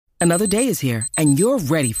Another day is here, and you're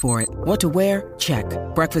ready for it. What to wear? Check.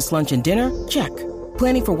 Breakfast, lunch, and dinner? Check.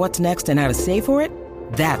 Planning for what's next and how to save for it?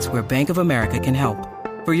 That's where Bank of America can help.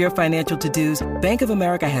 For your financial to-dos, Bank of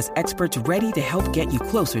America has experts ready to help get you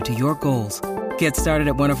closer to your goals. Get started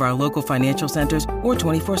at one of our local financial centers or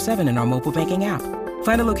 24/7 in our mobile banking app.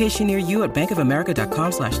 Find a location near you at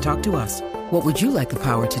bankofamerica.com/talktous. What would you like the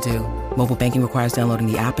power to do? Mobile banking requires downloading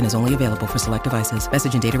the app and is only available for select devices.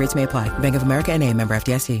 Message and data rates may apply. Bank of America N.A., member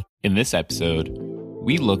FDIC. In this episode,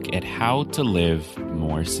 we look at how to live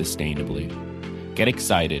more sustainably. Get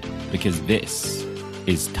excited because this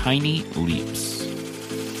is Tiny Leaps,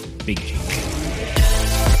 Big Change.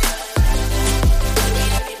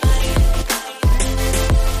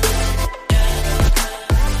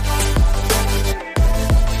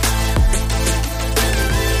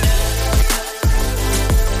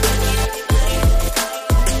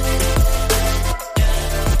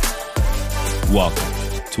 Welcome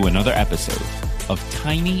to another episode of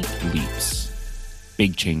Tiny Leaps,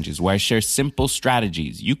 Big Changes, where I share simple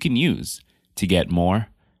strategies you can use to get more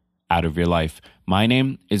out of your life. My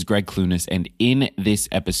name is Greg Clunas, and in this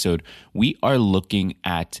episode, we are looking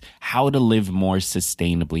at how to live more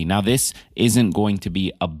sustainably. Now, this isn't going to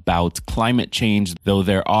be about climate change, though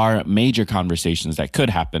there are major conversations that could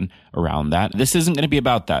happen around that. This isn't going to be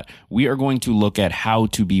about that. We are going to look at how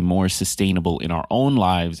to be more sustainable in our own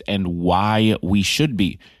lives and why we should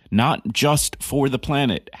be, not just for the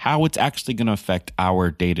planet, how it's actually going to affect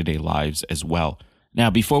our day-to-day lives as well. Now,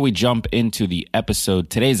 before we jump into the episode,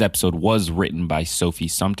 today's episode was written by Sophie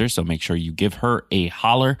Sumter, so make sure you give her a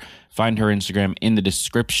holler. Find her Instagram in the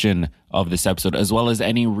description of this episode, as well as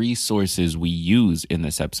any resources we use in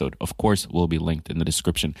this episode. Of course, will be linked in the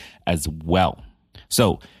description as well.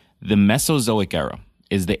 So, the Mesozoic era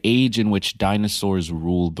is the age in which dinosaurs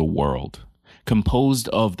ruled the world, composed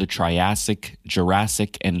of the Triassic,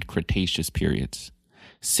 Jurassic, and Cretaceous periods.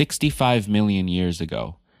 65 million years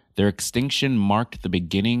ago, their extinction marked the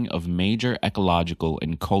beginning of major ecological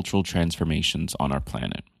and cultural transformations on our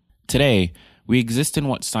planet. Today, we exist in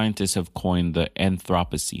what scientists have coined the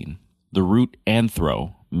Anthropocene, the root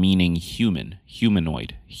anthro meaning human,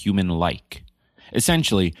 humanoid, human-like.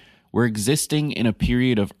 Essentially, we're existing in a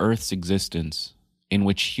period of Earth's existence in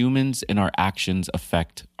which humans and our actions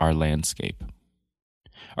affect our landscape.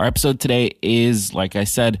 Our episode today is, like I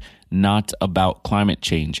said, not about climate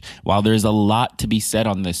change. While there's a lot to be said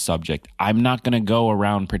on this subject, I'm not going to go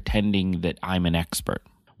around pretending that I'm an expert.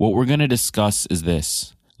 What we're going to discuss is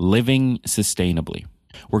this: living sustainably.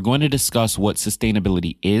 We're going to discuss what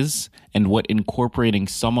sustainability is and what incorporating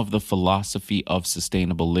some of the philosophy of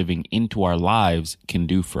sustainable living into our lives can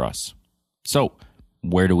do for us. So,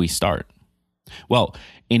 where do we start? Well,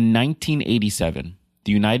 in 1987,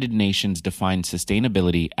 the United Nations defined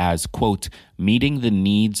sustainability as, quote, meeting the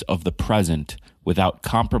needs of the present without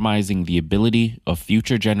compromising the ability of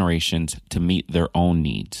future generations to meet their own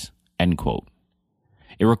needs, end quote.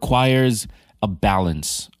 It requires a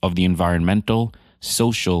balance of the environmental,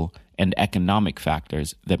 social, and economic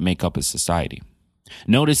factors that make up a society.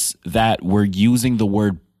 Notice that we're using the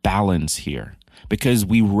word balance here, because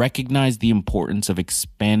we recognize the importance of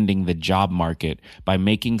expanding the job market by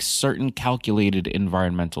making certain calculated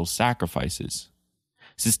environmental sacrifices.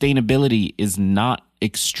 Sustainability is not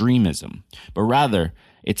extremism, but rather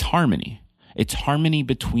it's harmony. It's harmony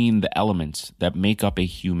between the elements that make up a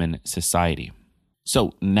human society.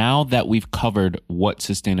 So now that we've covered what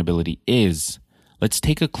sustainability is, let's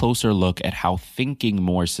take a closer look at how thinking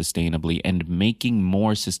more sustainably and making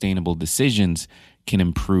more sustainable decisions can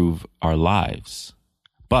improve our lives.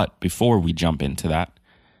 But before we jump into that,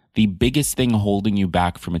 the biggest thing holding you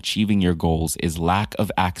back from achieving your goals is lack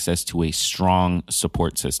of access to a strong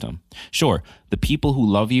support system. Sure, the people who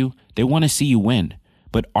love you, they want to see you win,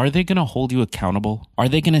 but are they going to hold you accountable? Are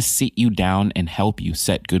they going to sit you down and help you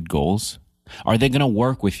set good goals? Are they going to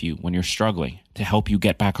work with you when you're struggling to help you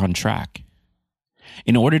get back on track?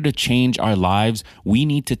 In order to change our lives, we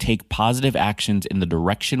need to take positive actions in the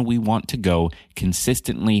direction we want to go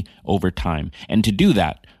consistently over time. And to do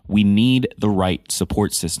that, we need the right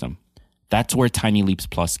support system. That's where Tiny Leaps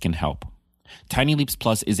Plus can help. Tiny Leaps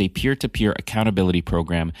Plus is a peer-to-peer accountability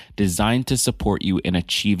program designed to support you in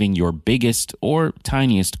achieving your biggest or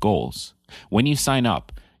tiniest goals. When you sign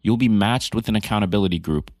up, you'll be matched with an accountability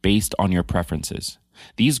group based on your preferences.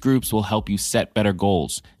 These groups will help you set better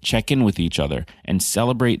goals, check in with each other, and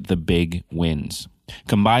celebrate the big wins.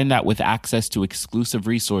 Combine that with access to exclusive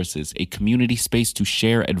resources, a community space to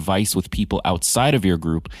share advice with people outside of your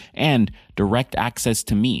group, and direct access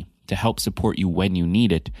to me to help support you when you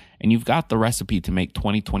need it, and you've got the recipe to make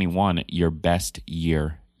 2021 your best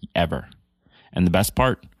year ever. And the best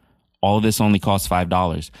part, All of this only costs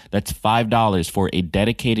 $5. That's $5 for a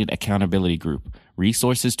dedicated accountability group,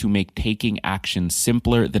 resources to make taking action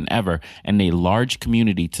simpler than ever, and a large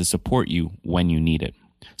community to support you when you need it.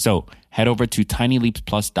 So head over to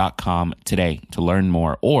tinyleapsplus.com today to learn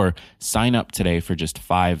more, or sign up today for just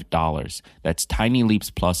 $5. That's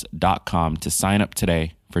tinyleapsplus.com to sign up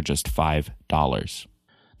today for just $5.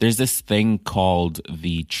 There's this thing called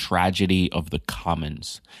the tragedy of the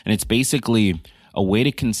commons, and it's basically a way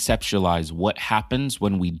to conceptualize what happens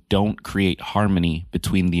when we don't create harmony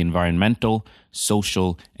between the environmental,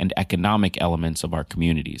 social, and economic elements of our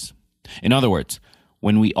communities. In other words,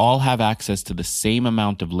 when we all have access to the same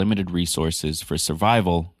amount of limited resources for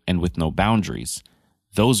survival and with no boundaries,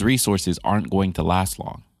 those resources aren't going to last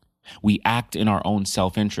long. We act in our own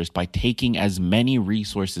self-interest by taking as many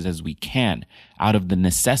resources as we can out of the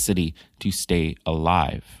necessity to stay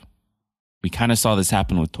alive. We kind of saw this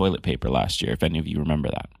happen with toilet paper last year, if any of you remember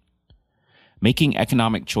that. Making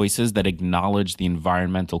economic choices that acknowledge the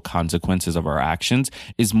environmental consequences of our actions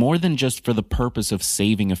is more than just for the purpose of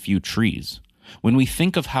saving a few trees. When we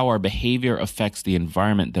think of how our behavior affects the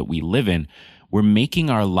environment that we live in, we're making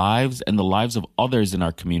our lives and the lives of others in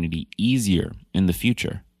our community easier in the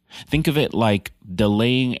future. Think of it like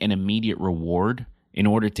delaying an immediate reward in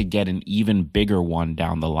order to get an even bigger one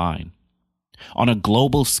down the line. On a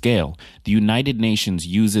global scale, the United Nations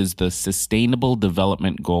uses the Sustainable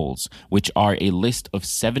Development Goals, which are a list of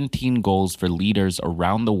 17 goals for leaders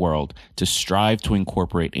around the world to strive to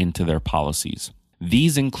incorporate into their policies.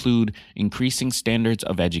 These include increasing standards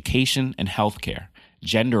of education and healthcare,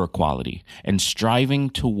 gender equality, and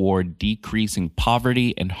striving toward decreasing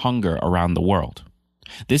poverty and hunger around the world.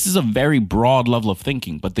 This is a very broad level of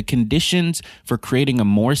thinking, but the conditions for creating a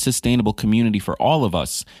more sustainable community for all of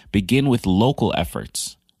us begin with local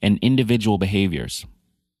efforts and individual behaviors.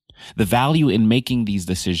 The value in making these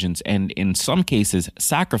decisions, and in some cases,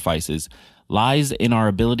 sacrifices, lies in our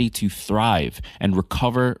ability to thrive and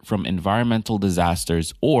recover from environmental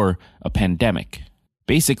disasters or a pandemic.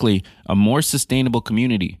 Basically, a more sustainable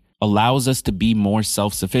community allows us to be more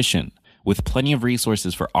self-sufficient, with plenty of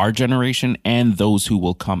resources for our generation and those who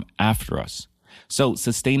will come after us. So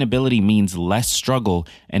sustainability means less struggle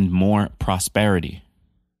and more prosperity.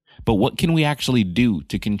 But what can we actually do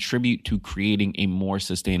to contribute to creating a more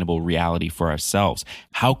sustainable reality for ourselves?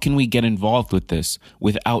 How can we get involved with this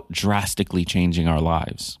without drastically changing our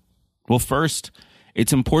lives? Well, first,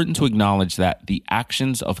 it's important to acknowledge that the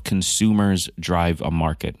actions of consumers drive a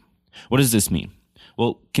market. What does this mean?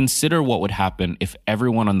 Well, consider what would happen if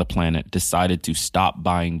everyone on the planet decided to stop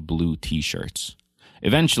buying blue t-shirts.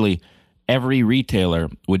 Eventually, every retailer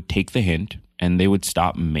would take the hint and they would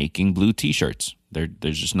stop making blue t-shirts.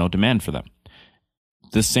 There's just no demand for them.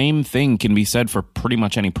 The same thing can be said for pretty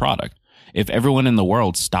much any product. If everyone in the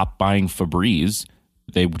world stopped buying Febreze,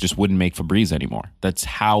 they just wouldn't make Febreze anymore. That's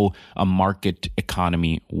how a market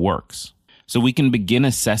economy works. So we can begin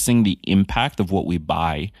assessing the impact of what we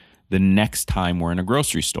buy the next time we're in a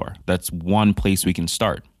grocery store. That's one place we can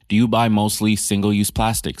start. Do you buy mostly single-use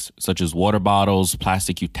plastics, such as water bottles,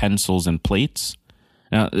 plastic utensils, and plates?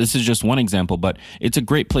 Now, this is just one example, but it's a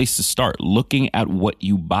great place to start, looking at what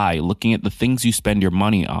you buy, looking at the things you spend your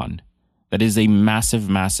money on. That is a massive,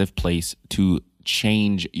 massive place to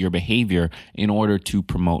change your behavior in order to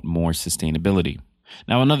promote more sustainability.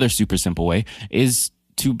 Now, another super simple way is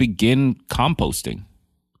to begin composting.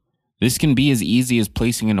 This can be as easy as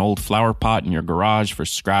placing an old flower pot in your garage for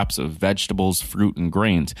scraps of vegetables, fruit, and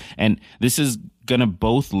grains. And this is going to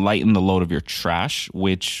both lighten the load of your trash,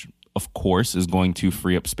 which, of course, is going to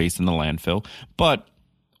free up space in the landfill. But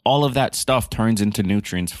all of that stuff turns into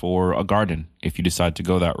nutrients for a garden if you decide to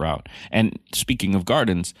go that route. And speaking of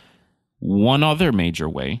gardens, one other major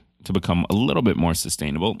way to become a little bit more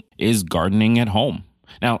sustainable is gardening at home.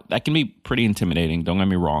 Now, that can be pretty intimidating, don't get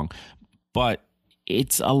me wrong, but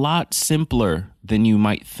it's a lot simpler than you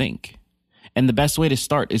might think. And the best way to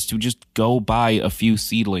start is to just go buy a few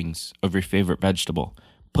seedlings of your favorite vegetable.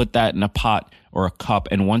 Put that in a pot or a cup,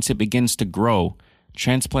 and once it begins to grow,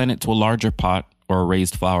 transplant it to a larger pot or a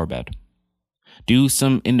raised flower bed. Do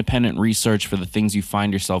some independent research for the things you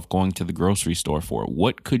find yourself going to the grocery store for.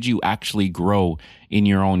 What could you actually grow in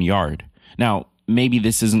your own yard? Now, maybe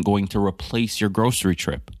this isn't going to replace your grocery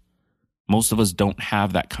trip. Most of us don't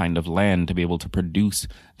have that kind of land to be able to produce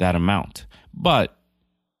that amount. But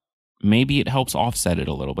maybe it helps offset it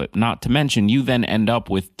a little bit. Not to mention, you then end up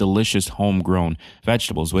with delicious homegrown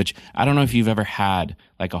vegetables, which I don't know if you've ever had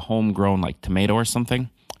like a homegrown like tomato or something.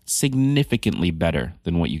 Significantly better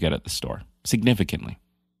than what you get at the store. Significantly.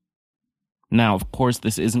 Now, of course,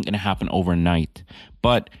 this isn't going to happen overnight,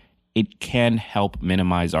 but it can help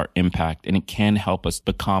minimize our impact and it can help us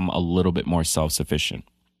become a little bit more self-sufficient.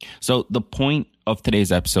 So the point of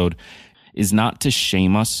today's episode is not to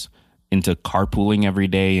shame us into carpooling every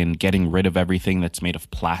day and getting rid of everything that's made of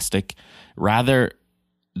plastic. Rather,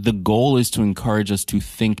 the goal is to encourage us to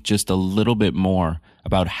think just a little bit more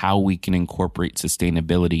about how we can incorporate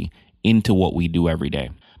sustainability into what we do every day.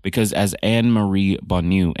 Because as Anne-Marie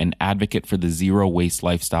Bonneau, an advocate for the zero waste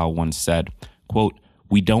lifestyle, once said, quote,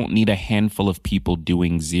 "We don't need a handful of people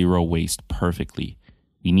doing zero waste perfectly.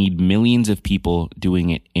 We need millions of people doing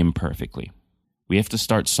it imperfectly." We have to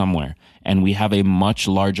start somewhere, and we have a much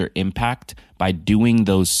larger impact by doing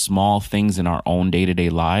those small things in our own day-to-day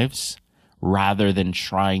lives rather than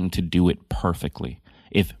trying to do it perfectly.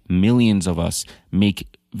 If millions of us make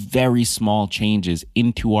very small changes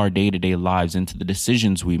into our day-to-day lives, into the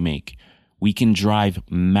decisions we make, we can drive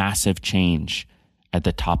massive change at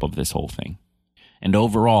the top of this whole thing. And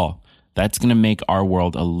overall, that's going to make our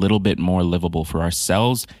world a little bit more livable for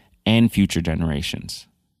ourselves and future generations.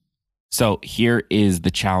 So here is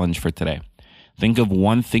the challenge for today. Think of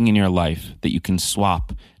one thing in your life that you can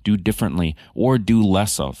swap, do differently, or do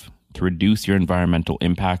less of to reduce your environmental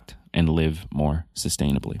impact and live more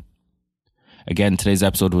sustainably. Again, today's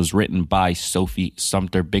episode was written by Sophie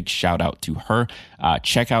Sumter. Big shout out to her.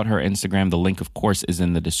 Check out her Instagram. The link, of course, is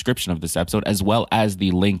in the description of this episode, as well as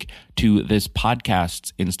the link to this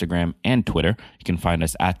podcast's Instagram and Twitter. You can find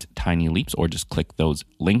us at Tiny Leaps or just click those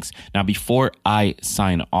links. Now, before I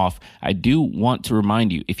sign off, I do want to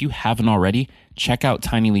remind you, if you haven't already, check out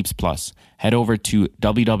Tiny Leaps Plus. Head over to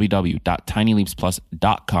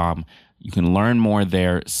www.tinyleapsplus.com. You can learn more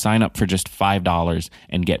there, sign up for just $5,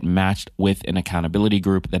 and get matched with an accountability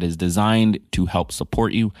group that is designed to help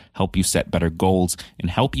support you, help you set better goals,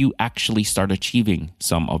 and help you actually start achieving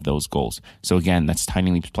some of those goals. So again, that's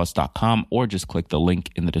tinyleapsplus.com, or just click the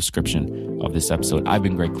link in the description of this episode. I've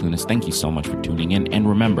been Greg Clunas. Thank you so much for tuning in. And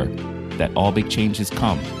remember that all big changes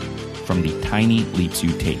come from the tiny leaps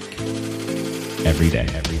you take every day.